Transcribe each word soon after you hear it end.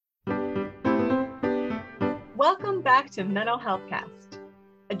Welcome back to Menno Healthcast,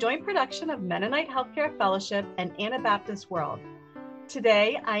 a joint production of Mennonite Healthcare Fellowship and Anabaptist World.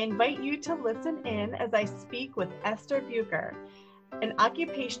 Today, I invite you to listen in as I speak with Esther Bucher, an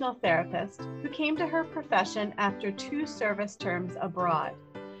occupational therapist who came to her profession after 2 service terms abroad.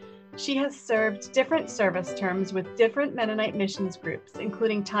 She has served different service terms with different Mennonite missions groups,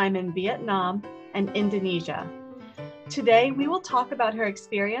 including time in Vietnam and Indonesia. Today, we will talk about her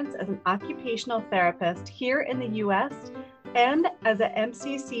experience as an occupational therapist here in the U.S. and as a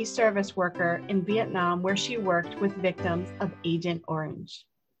MCC service worker in Vietnam, where she worked with victims of Agent Orange.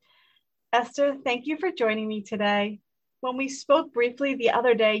 Esther, thank you for joining me today. When we spoke briefly the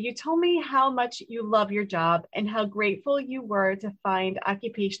other day, you told me how much you love your job and how grateful you were to find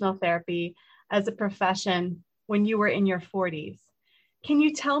occupational therapy as a profession when you were in your 40s. Can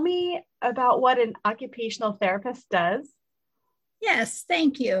you tell me about what an occupational therapist does? Yes,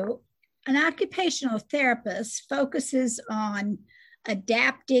 thank you. An occupational therapist focuses on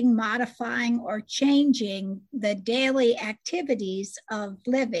adapting, modifying, or changing the daily activities of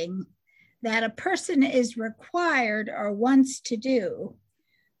living that a person is required or wants to do.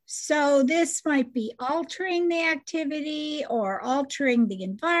 So this might be altering the activity or altering the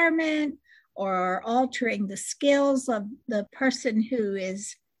environment or altering the skills of the person who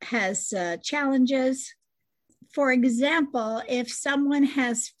has challenges. For example, if someone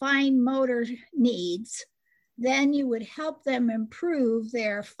has fine motor needs, then you would help them improve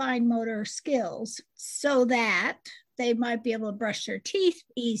their fine motor skills so that they might be able to brush their teeth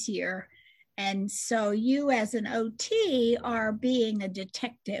easier. And so you as an OT are being a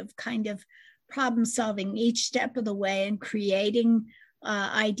detective, kind of problem solving each step of the way and creating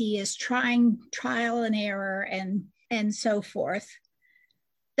ideas, trying trial and error and so forth.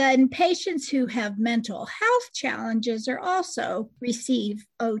 Then patients who have mental health challenges are also receive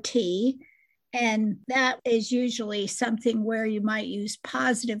OT, and that is usually something where you might use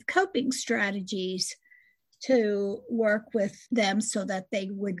positive coping strategies to work with them so that they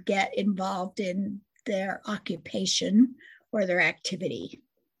would get involved in their occupation or their activity.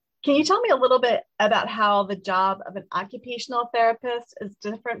 Can you tell me a little bit about how the job of an occupational therapist is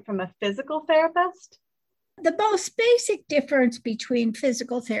different from a physical therapist? The most basic difference between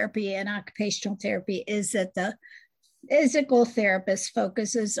physical therapy and occupational therapy is that the physical therapist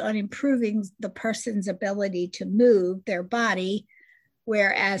focuses on improving the person's ability to move their body,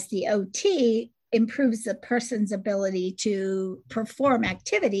 whereas the OT improves the person's ability to perform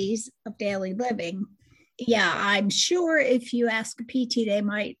activities of daily living. Yeah, I'm sure if you ask a PT, they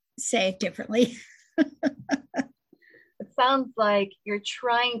might say it differently. It sounds like you're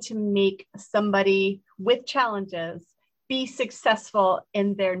trying to make somebody with challenges be successful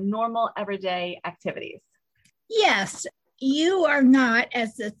in their normal everyday activities. Yes, you are not,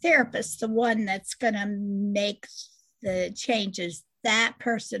 as the therapist, the one that's going to make the changes. That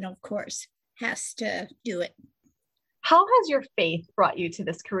person, of course, has to do it. How has your faith brought you to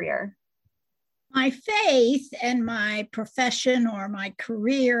this career? My faith and my profession or my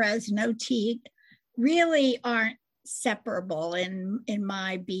career as an OT really aren't separable in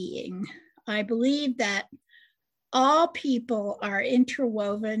my being. I believe that all people are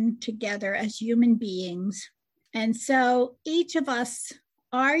interwoven together as human beings. And so each of us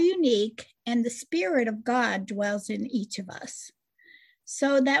are unique, and the Spirit of God dwells in each of us.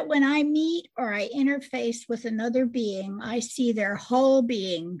 So that when I meet or I interface with another being, I see their whole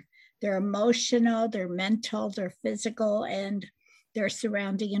being, their emotional, their mental, their physical, and their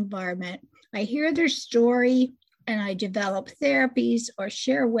surrounding environment. I hear their story and I develop therapies or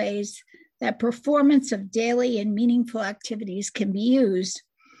share ways that performance of daily and meaningful activities can be used.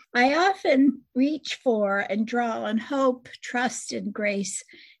 I often reach for and draw on hope, trust, and grace,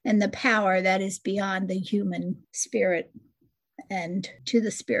 and the power that is beyond the human spirit and to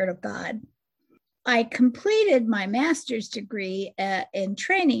the Spirit of God. I completed my master's degree in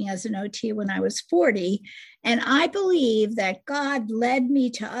training as an OT when I was 40, and I believe that God led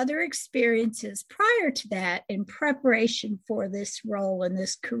me to other experiences prior to that in preparation for this role and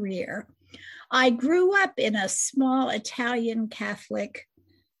this career. I grew up in a small Italian Catholic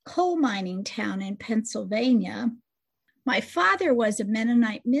coal mining town in Pennsylvania. My father was a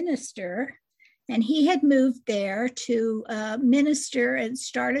Mennonite minister, and he had moved there to minister and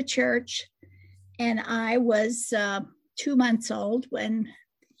start a church. And I was 2 months old when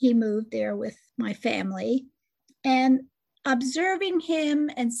he moved there with my family. And observing him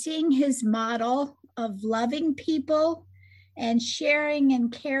and seeing his model of loving people and sharing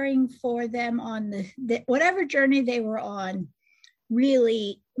and caring for them on the whatever journey they were on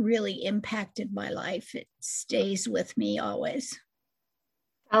really, really impacted my life. It stays with me always.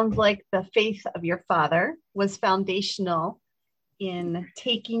 Sounds like the faith of your father was foundational in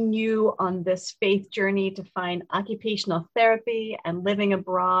taking you on this faith journey to find occupational therapy and living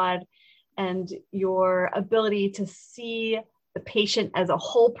abroad, and your ability to see the patient as a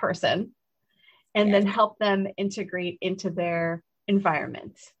whole person and then help them integrate into their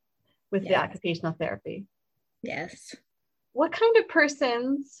environment with the occupational therapy. Yes. What kind of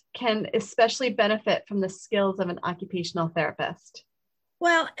persons can especially benefit from the skills of an occupational therapist?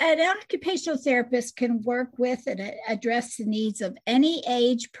 Well, an occupational therapist can work with and address the needs of any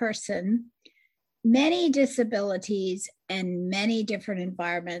age person, many disabilities, and many different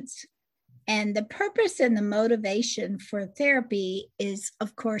environments. And the purpose and the motivation for therapy is,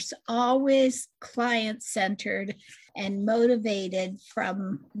 of course, always client-centered and motivated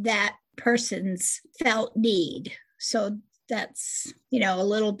from that person's felt need. So that's, a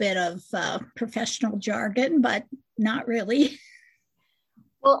little bit of professional jargon, but not really.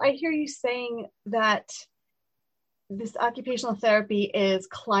 Well, I hear you saying that this occupational therapy is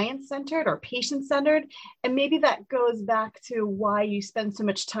client-centered or patient-centered, and maybe that goes back to why you spend so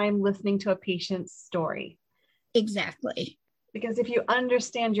much time listening to a patient's story. Exactly. Because if you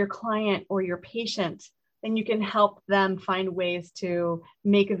understand your client or your patient, then you can help them find ways to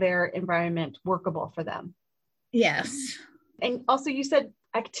make their environment workable for them. Yes. And also you said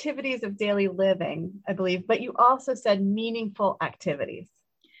activities of daily living, I believe, but you also said meaningful activities.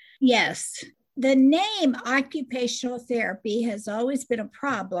 Yes. The name occupational therapy has always been a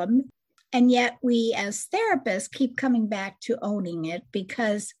problem. And yet we as therapists keep coming back to owning it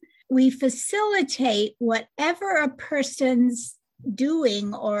because we facilitate whatever a person's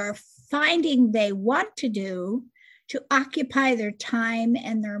doing or finding they want to do to occupy their time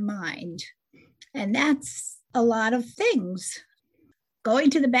and their mind. And that's a lot of things. Going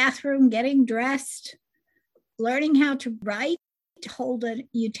to the bathroom, getting dressed, learning how to write, to hold a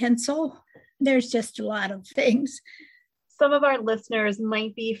utensil. There's just a lot of things. Some of our listeners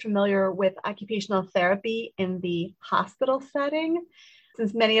might be familiar with occupational therapy in the hospital setting,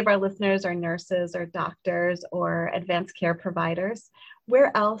 since many of our listeners are nurses or doctors or advanced care providers.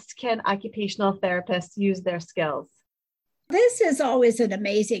 Where else can occupational therapists use their skills? This is always an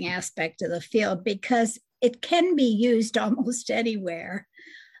amazing aspect of the field because it can be used almost anywhere.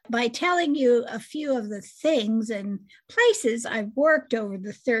 By telling you a few of the things and places I've worked over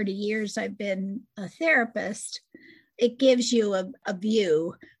the 30 years I've been a therapist, it gives you a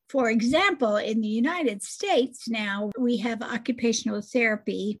view. For example, in the United States now, we have occupational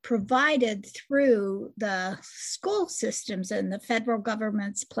therapy provided through the school systems and the federal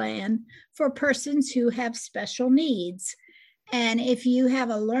government's plan for persons who have special needs. And if you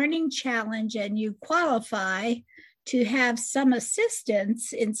have a learning challenge and you qualify to have some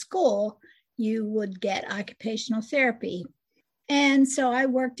assistance in school, you would get occupational therapy. And so I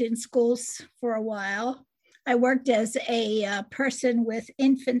worked in schools for a while. I worked as a person with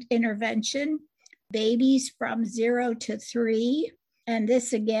infant intervention, babies from 0 to 3. And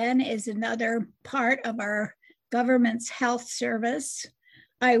this again is another part of our government's health service.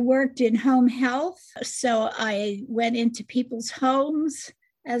 I worked in home health. So I went into people's homes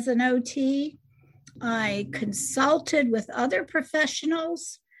as an OT. I consulted with other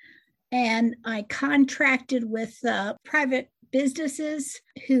professionals, and I contracted with private businesses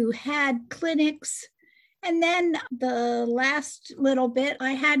who had clinics. And then the last little bit,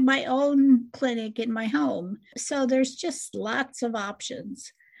 I had my own clinic in my home. So there's just lots of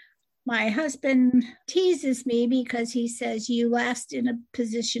options. My husband teases me because he says you last in a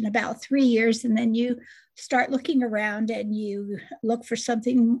position about 3 years and then you start looking around and you look for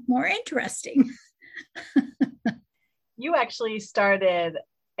something more interesting. You actually started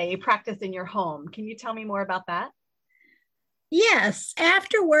a practice in your home. Can you tell me more about that? Yes.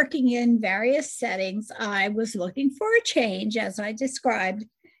 After working in various settings, I was looking for a change, as I described,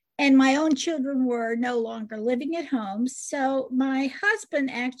 and my own children were no longer living at home. So my husband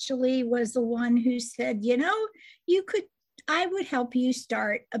actually was the one who said, I would help you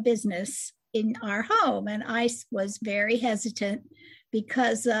start a business in our home. And I was very hesitant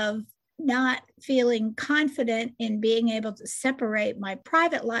because of not feeling confident in being able to separate my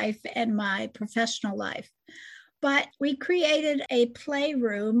private life and my professional life. But we created a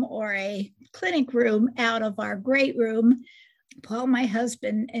playroom or a clinic room out of our great room. Paul, my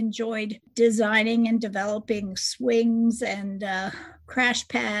husband, enjoyed designing and developing swings and crash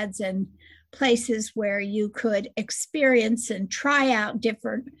pads and places where you could experience and try out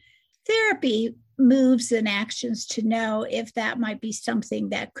different therapy moves and actions to know if that might be something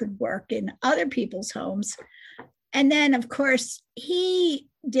that could work in other people's homes. And then, of course, he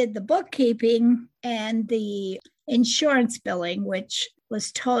did the bookkeeping and the insurance billing, which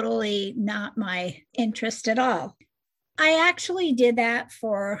was totally not my interest at all. I actually did that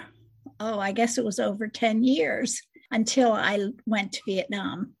for, I guess it was over 10 years until I went to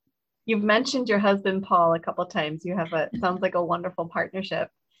Vietnam. You've mentioned your husband, Paul, a couple of times. You have sounds like a wonderful partnership.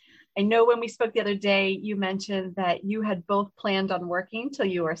 I know when we spoke the other day, you mentioned that you had both planned on working till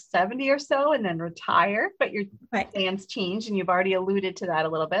you were 70 or so and then retire, but your plans changed, and you've already alluded to that a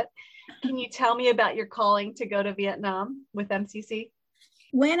little bit. Can you tell me about your calling to go to Vietnam with MCC?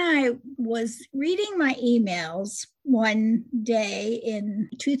 When I was reading my emails one day in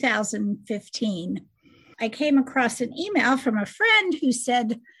 2015, I came across an email from a friend who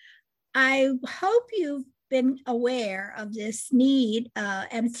said, I hope you've been aware of this need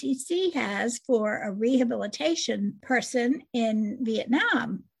MCC has for a rehabilitation person in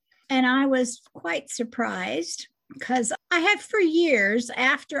Vietnam. And I was quite surprised because I had for years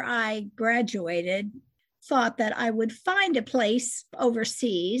after I graduated thought that I would find a place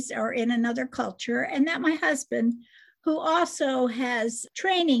overseas or in another culture, and that my husband, who also has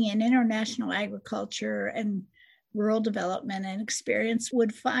training in international agriculture and rural development and experience,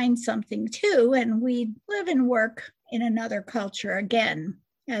 would find something too, and we'd live and work in another culture again,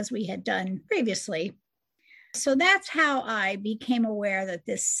 as we had done previously. So that's how I became aware that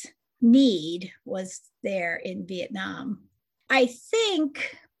this need was there in Vietnam. I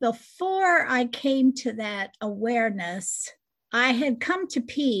think before I came to that awareness, I had come to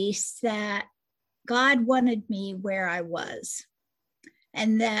peace that God wanted me where I was,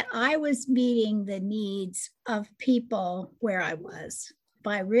 and that I was meeting the needs of people where I was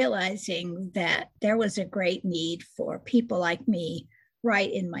by realizing that there was a great need for people like me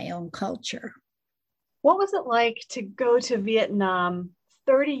right in my own culture. What was it like to go to Vietnam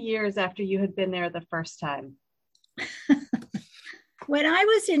 30 years after you had been there the first time? When I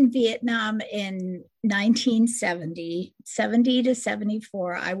was in Vietnam in 1970 to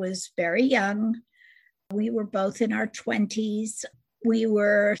 74, I was very young. We were both in our 20s. We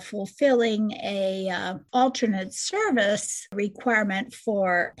were fulfilling a alternate service requirement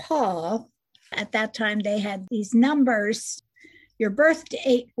for Paul. At that time, they had these numbers. Your birth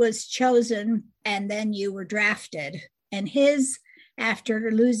date was chosen, and then you were drafted. And his,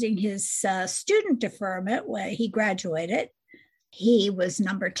 after losing his student deferment, when he graduated, he was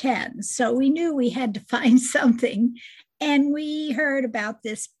number 10. So we knew we had to find something. And we heard about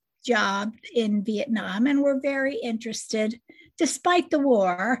this job in Vietnam and were very interested, despite the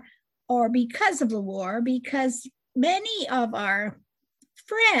war, or because of the war, because many of our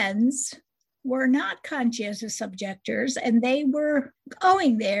friends were not conscientious objectors and they were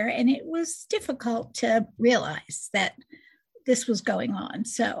going there, and it was difficult to realize that this was going on.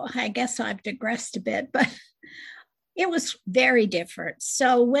 So I guess I've digressed a bit, but it was very different.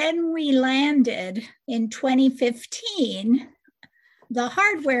 So when we landed in 2015, the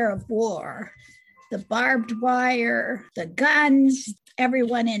hardware of war, the barbed wire, the guns,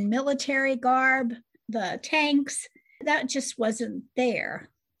 everyone in military garb, the tanks, that just wasn't there.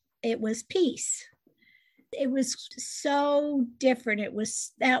 It was peace. It was so different.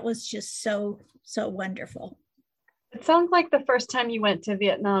 That was just so wonderful. It sounds like the first time you went to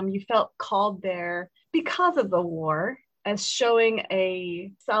Vietnam, you felt called there because of the war, as showing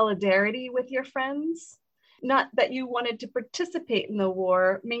a solidarity with your friends. Not that you wanted to participate in the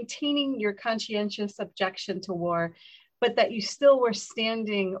war, maintaining your conscientious objection to war, but that you still were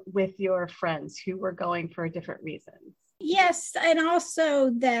standing with your friends who were going for different reasons. Yes, and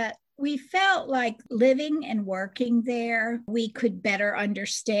also that we felt like living and working there, we could better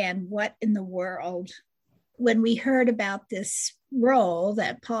understand what in the world. When we heard about this role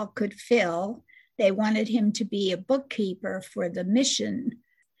that Paul could fill, they wanted him to be a bookkeeper for the mission.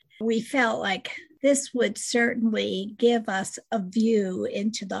 We felt like this would certainly give us a view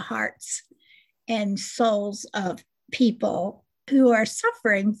into the hearts and souls of people who are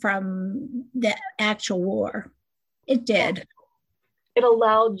suffering from the actual war. It did. It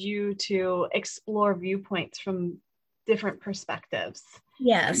allowed you to explore viewpoints from different perspectives.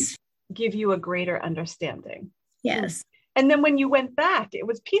 Yes. Give you a greater understanding. Yes. And then when you went back, it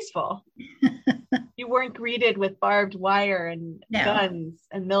was peaceful. You weren't greeted with barbed wire and guns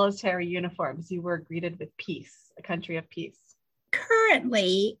and military uniforms. You were greeted with peace, a country of peace.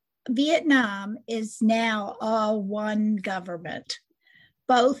 Currently, Vietnam is now all one government.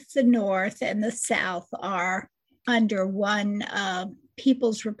 Both the North and the South are under one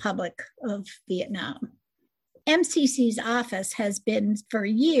People's Republic of Vietnam. MCC's office has been for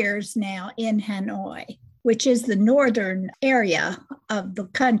years now in Hanoi, which is the northern area of the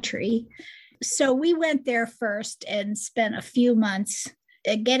country. So we went there first and spent a few months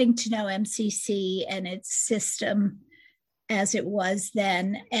getting to know MCC and its system. as it was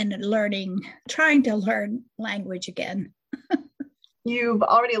then, and trying to learn language again. You've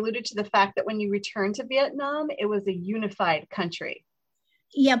already alluded to the fact that when you returned to Vietnam, it was a unified country.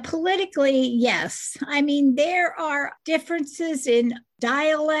 Yeah, politically, yes. I mean, there are differences in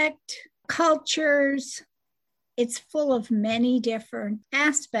dialect, cultures. It's full of many different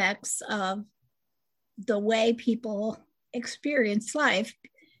aspects of the way people experience life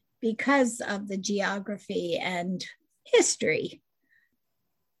because of the geography and history.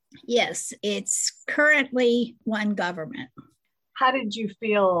 Yes, it's currently one government. How did you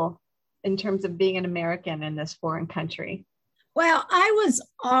feel in terms of being an American in this foreign country? Well, I was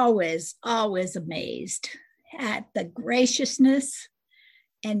always amazed at the graciousness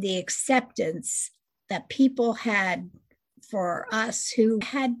and the acceptance that people had for us who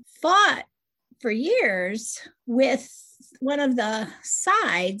had fought for years with one of the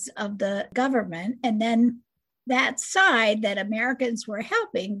sides of the government. And then that side that Americans were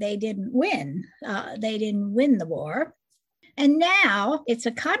helping, they didn't win. They didn't win the war. And now it's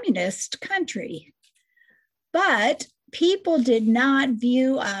a communist country. But people did not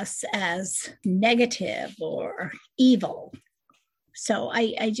view us as negative or evil. So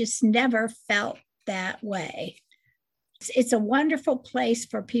I just never felt that way. It's a wonderful place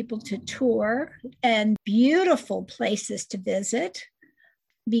for people to tour and beautiful places to visit.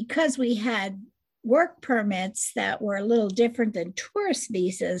 Because we had work permits that were a little different than tourist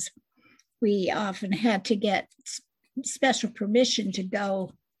visas, we often had to get special permission to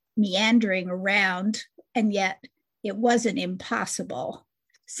go meandering around, and yet it wasn't impossible.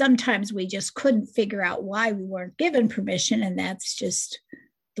 Sometimes we just couldn't figure out why we weren't given permission, and that's just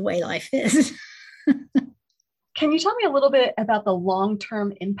the way life is. Can you tell me a little bit about the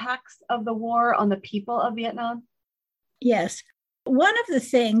long-term impacts of the war on the people of Vietnam? Yes. One of the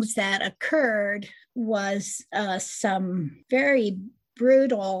things that occurred was some very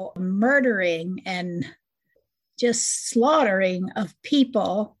brutal murdering and just slaughtering of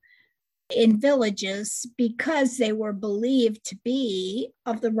people in villages because they were believed to be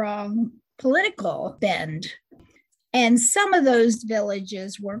of the wrong political bend. And some of those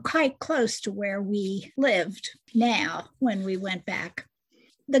villages were quite close to where we lived now when we went back.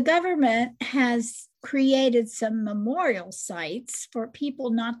 The government has created some memorial sites for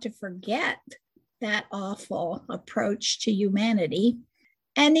people not to forget that awful approach to humanity.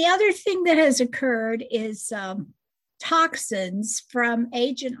 And the other thing that has occurred is toxins from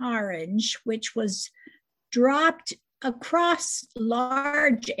Agent Orange, which was dropped across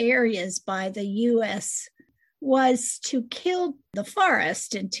large areas by the US, was to kill the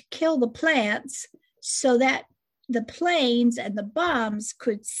forest and to kill the plants so that the planes and the bombs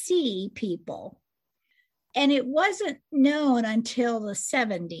could see people. And it wasn't known until the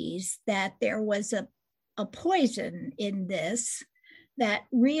 70s that there was a poison in this that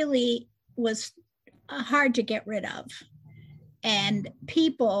really was hard to get rid of. And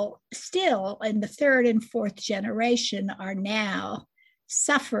people still in the third and fourth generation are now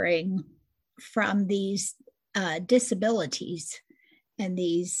suffering from these disabilities and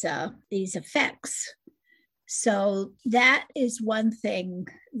these effects. So that is one thing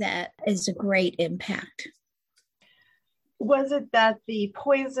that is a great impact. Was it that the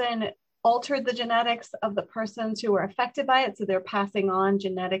poison altered the genetics of the persons who were affected by it, so they're passing on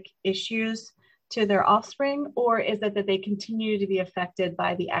genetic issues to their offspring? Or is it that they continue to be affected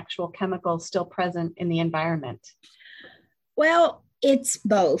by the actual chemicals still present in the environment? Well, it's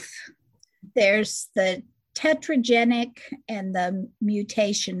both. There's the tetragenic and the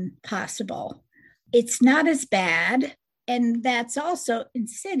mutation possible. It's not as bad, and that's also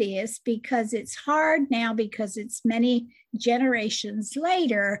insidious because it's hard now because it's many generations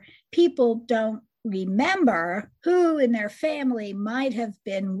later. People don't remember who in their family might have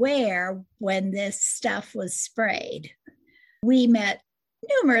been where when this stuff was sprayed. We met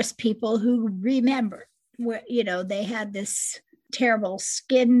numerous people who remembered where, they had this terrible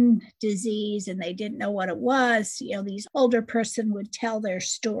skin disease and they didn't know what it was. These older person would tell their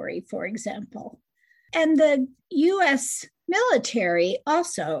story, for example. And the US military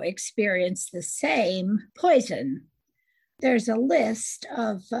also experienced the same poison. There's a list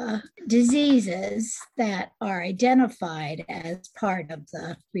of diseases that are identified as part of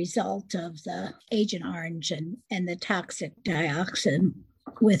the result of the Agent Orange and the toxic dioxin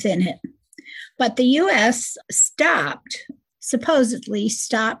within it. But the US supposedly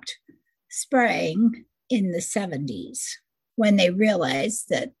stopped spraying in the 70s when they realized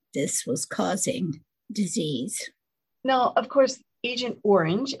that this was causing disease. Now, of course, Agent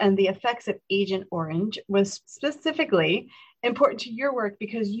Orange and the effects of Agent Orange was specifically important to your work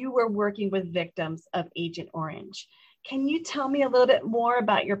because you were working with victims of Agent Orange. Can you tell me a little bit more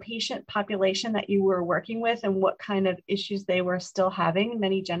about your patient population that you were working with and what kind of issues they were still having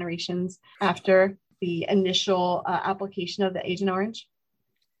many generations after the initial application of the Agent Orange?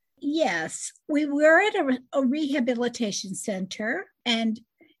 Yes, we were at a rehabilitation center, and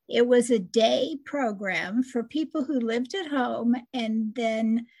it was a day program for people who lived at home, and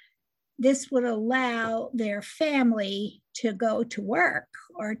then this would allow their family to go to work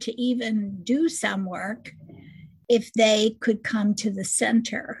or to even do some work if they could come to the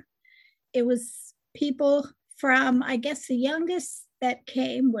center. It was people from, I guess the youngest that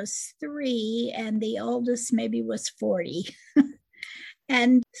came was 3, and the oldest maybe was 40.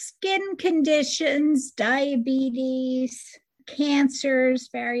 And skin conditions, diabetes, cancers,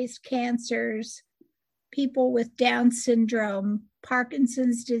 various cancers, people with Down syndrome,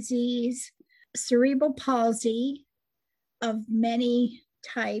 Parkinson's disease, cerebral palsy of many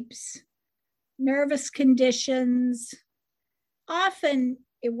types, nervous conditions. Often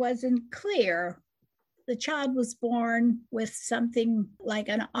it wasn't clear. The child was born with something like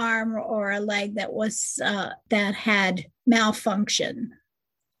an arm or a leg that had malfunction,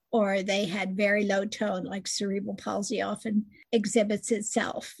 or they had very low tone, like cerebral palsy often exhibits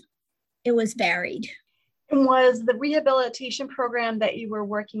itself. It was varied. And was the rehabilitation program that you were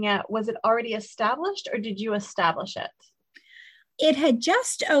working at, was it already established or did you establish it? It had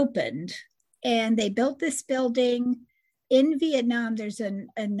just opened, and they built this building in Vietnam. There's a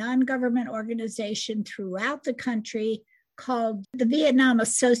non-government organization throughout the country called the Vietnam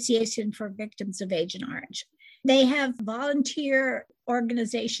Association for Victims of Agent Orange. They have volunteer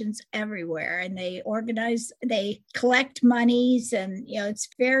organizations everywhere, and they collect monies, and it's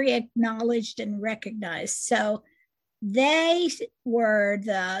very acknowledged and recognized. So they were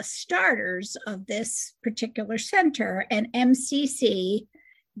the starters of this particular center, and MCC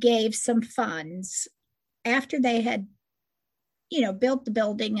gave some funds after they had built the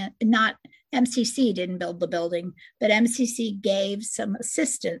building. Not MCC didn't build the building, but MCC gave some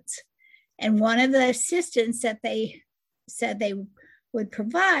assistance. And one of the assistance that they said they would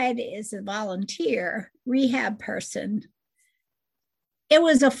provide is a volunteer rehab person. It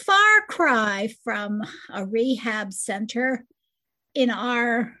was a far cry from a rehab center in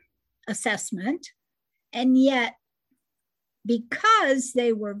our assessment. And yet, because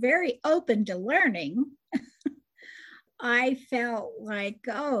they were very open to learning, I felt like,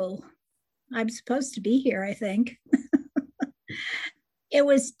 oh, I'm supposed to be here, I think. It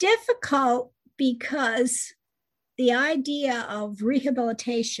was difficult because the idea of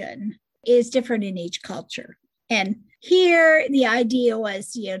rehabilitation is different in each culture. And here, the idea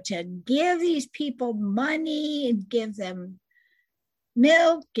was, to give these people money and give them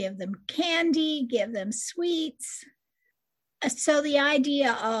milk, give them candy, give them sweets. So the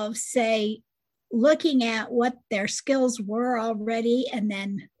idea of, say, looking at what their skills were already and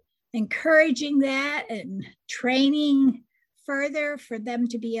then encouraging that and training further for them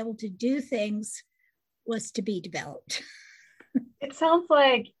to be able to do things was to be developed. It sounds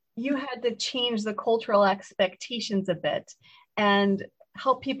like you had to change the cultural expectations a bit and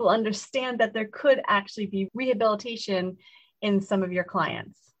help people understand that there could actually be rehabilitation in some of your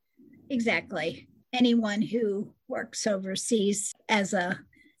clients. Exactly. Anyone who works overseas as a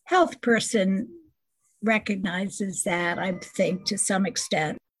health person recognizes that, I think, to some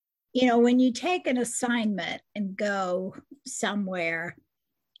extent. When you take an assignment and go somewhere,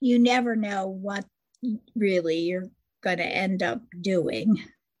 you never know what really you're going to end up doing.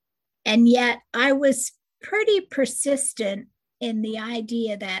 And yet I was pretty persistent in the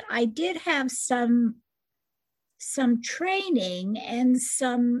idea that I did have some training and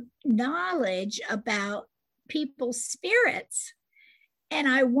some knowledge about people's spirits. And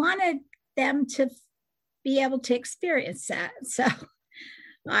I wanted them to be able to experience that. So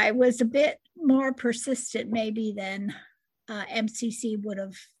I was a bit more persistent maybe than MCC would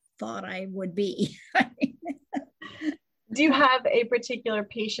have thought I would be. Do you have a particular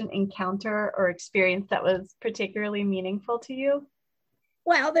patient encounter or experience that was particularly meaningful to you?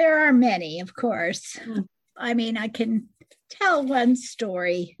 Well, there are many, of course. I mean, I can tell one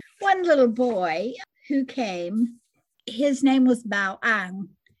story. One little boy who came, his name was Bao Ang,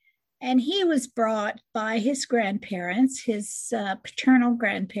 and he was brought by his grandparents, his paternal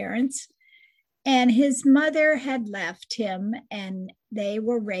grandparents, and his mother had left him and they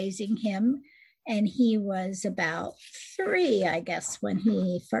were raising him. And he was about 3, I guess, when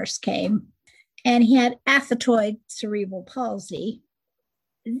he first came. And he had athetoid cerebral palsy.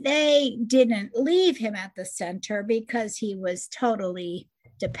 They didn't leave him at the center because he was totally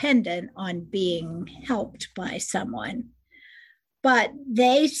dependent on being helped by someone. But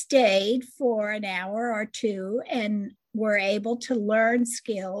they stayed for an hour or two and were able to learn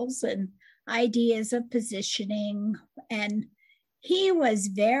skills and ideas of positioning. And he was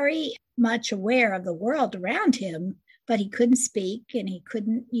very much aware of the world around him, but he couldn't speak and he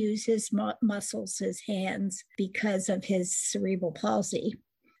couldn't use his muscles, his hands, because of his cerebral palsy.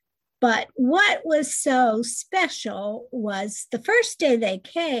 But what was so special was the first day they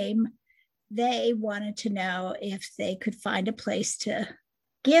came, they wanted to know if they could find a place to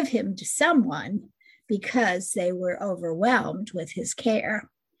give him to someone because they were overwhelmed with his care.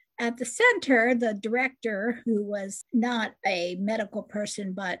 At the center, the director, who was not a medical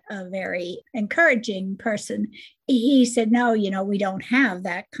person, but a very encouraging person, he said, no, we don't have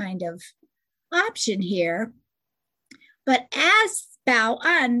that kind of option here. But as Bao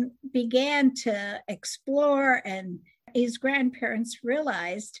An began to explore and his grandparents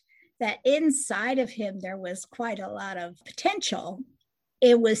realized that inside of him there was quite a lot of potential,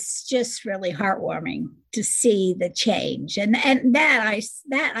 it was just really heartwarming to see the change. And that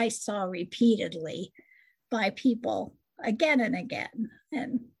I saw repeatedly by people again and again.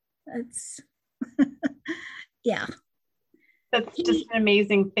 And that's, yeah. That's just an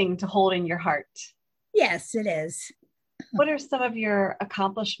amazing thing to hold in your heart. Yes, it is. What are some of your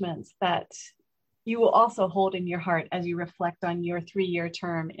accomplishments that you will also hold in your heart as you reflect on your 3-year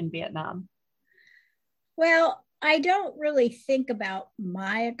term in Vietnam? Well, I don't really think about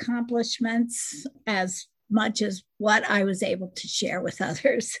my accomplishments as much as what I was able to share with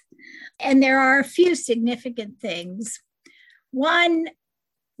others. And there are a few significant things. One,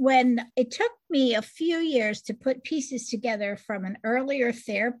 when it took me a few years to put pieces together from an earlier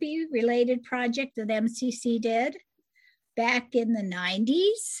therapy-related project that MCC did back in the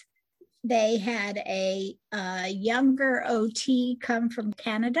 90s, they had a younger OT come from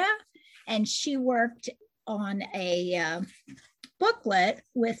Canada, and she worked on a booklet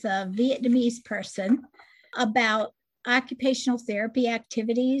with a Vietnamese person about occupational therapy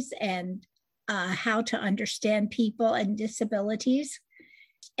activities and how to understand people and disabilities.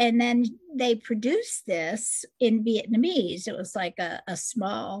 And then they produced this in Vietnamese. It was like a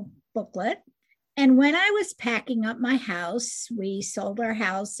small booklet. And when I was packing up my house, we sold our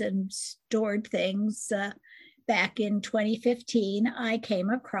house and stored things back in 2015, I came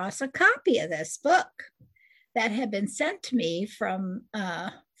across a copy of this book that had been sent to me from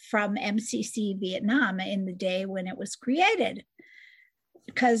MCC Vietnam in the day when it was created,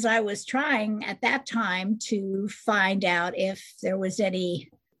 because I was trying at that time to find out if there was any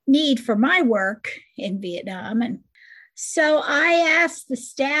need for my work in Vietnam. And so I asked the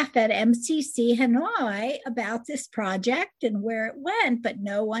staff at MCC Hanoi about this project and where it went, but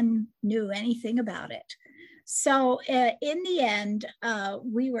no one knew anything about it. So in the end,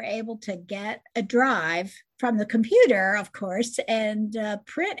 we were able to get a drive from the computer, of course, and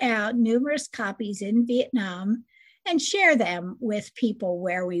print out numerous copies in Vietnam and share them with people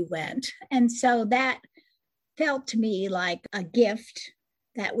where we went. And so that felt to me like a gift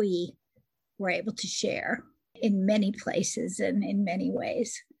that we were able to share in many places and in many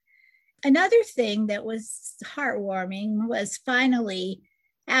ways. Another thing that was heartwarming was finally,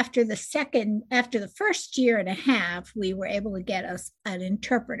 after the first year and a half, we were able to get us an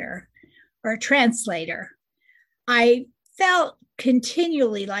interpreter or a translator. I felt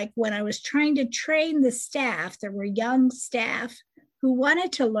continually like when I was trying to train the staff, there were young staff who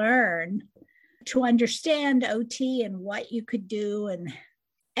wanted to learn to understand OT and what you could do.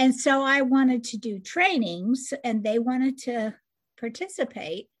 And so I wanted to do trainings and they wanted to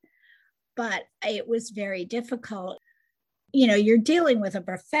participate, but it was very difficult. You're dealing with a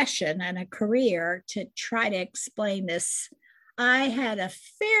profession and a career to try to explain this. I had a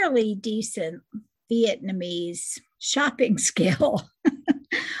fairly decent Vietnamese shopping skill,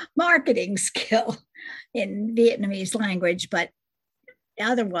 marketing skill in Vietnamese language, but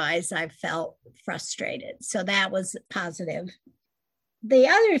otherwise I felt frustrated. So that was positive. The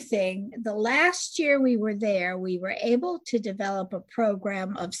other thing, the last year we were there, we were able to develop a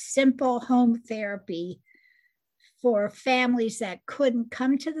program of simple home therapy for families that couldn't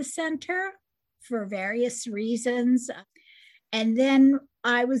come to the center for various reasons. And then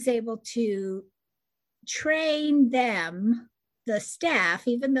I was able to train them, the staff,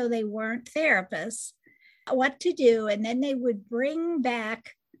 even though they weren't therapists, what to do. And then they would bring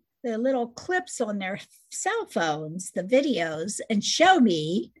back the little clips on their cell phones, the videos, and show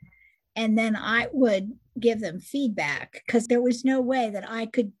me. And then I would give them feedback because there was no way that I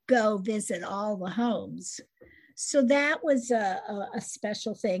could go visit all the homes. So that was a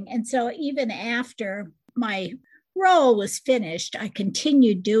special thing. And so even after my role was finished, I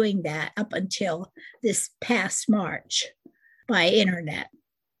continued doing that up until this past March. by internet,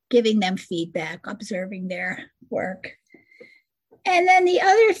 giving them feedback, observing their work. And then the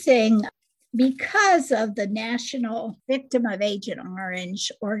other thing, because of the National Victim of Agent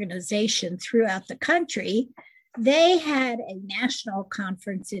Orange organization throughout the country, they had a national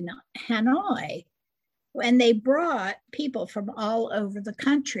conference in Hanoi, and they brought people from all over the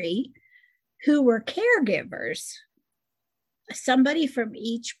country who were caregivers, somebody from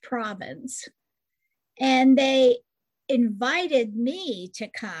each province. And they invited me to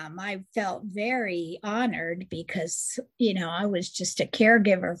come. I felt very honored because, I was just a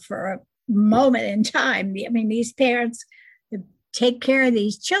caregiver for a moment in time. I mean, these parents take care of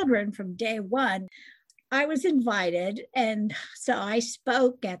these children from day one. I was invited, and so I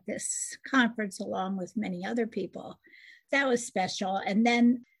spoke at this conference along with many other people. That was special. And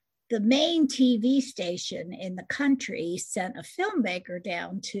then the main TV station in the country sent a filmmaker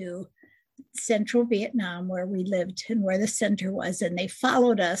down to central Vietnam, where we lived and where the center was, and they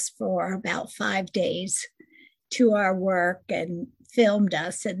followed us for about 5 days to our work and filmed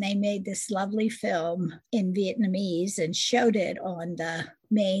us, and they made this lovely film in Vietnamese and showed it on the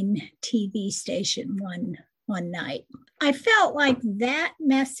main TV station one night. I felt like that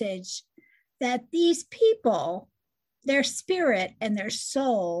message, that these people, their spirit and their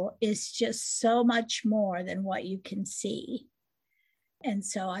soul is just so much more than what you can see. And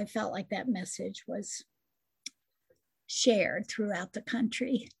so I felt like that message was shared throughout the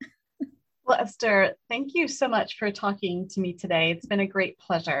country. Well, Esther, thank you so much for talking to me today. It's been a great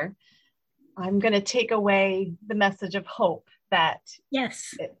pleasure. I'm going to take away the message of hope that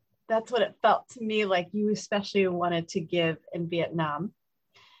yes, that's what it felt to me like you especially wanted to give in Vietnam.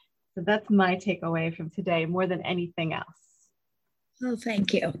 So that's my takeaway from today more than anything else. Oh,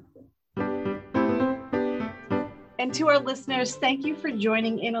 thank you. And to our listeners, thank you for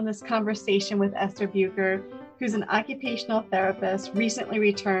joining in on this conversation with Esther Bucher, who's an occupational therapist recently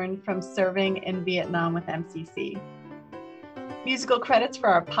returned from serving in Vietnam with MCC. Musical credits for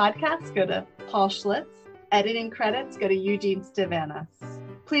our podcast go to Paul Schlitz. Editing credits go to Eugene Stavanis.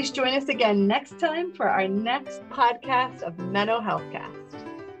 Please join us again next time for our next podcast of Menno Healthcast.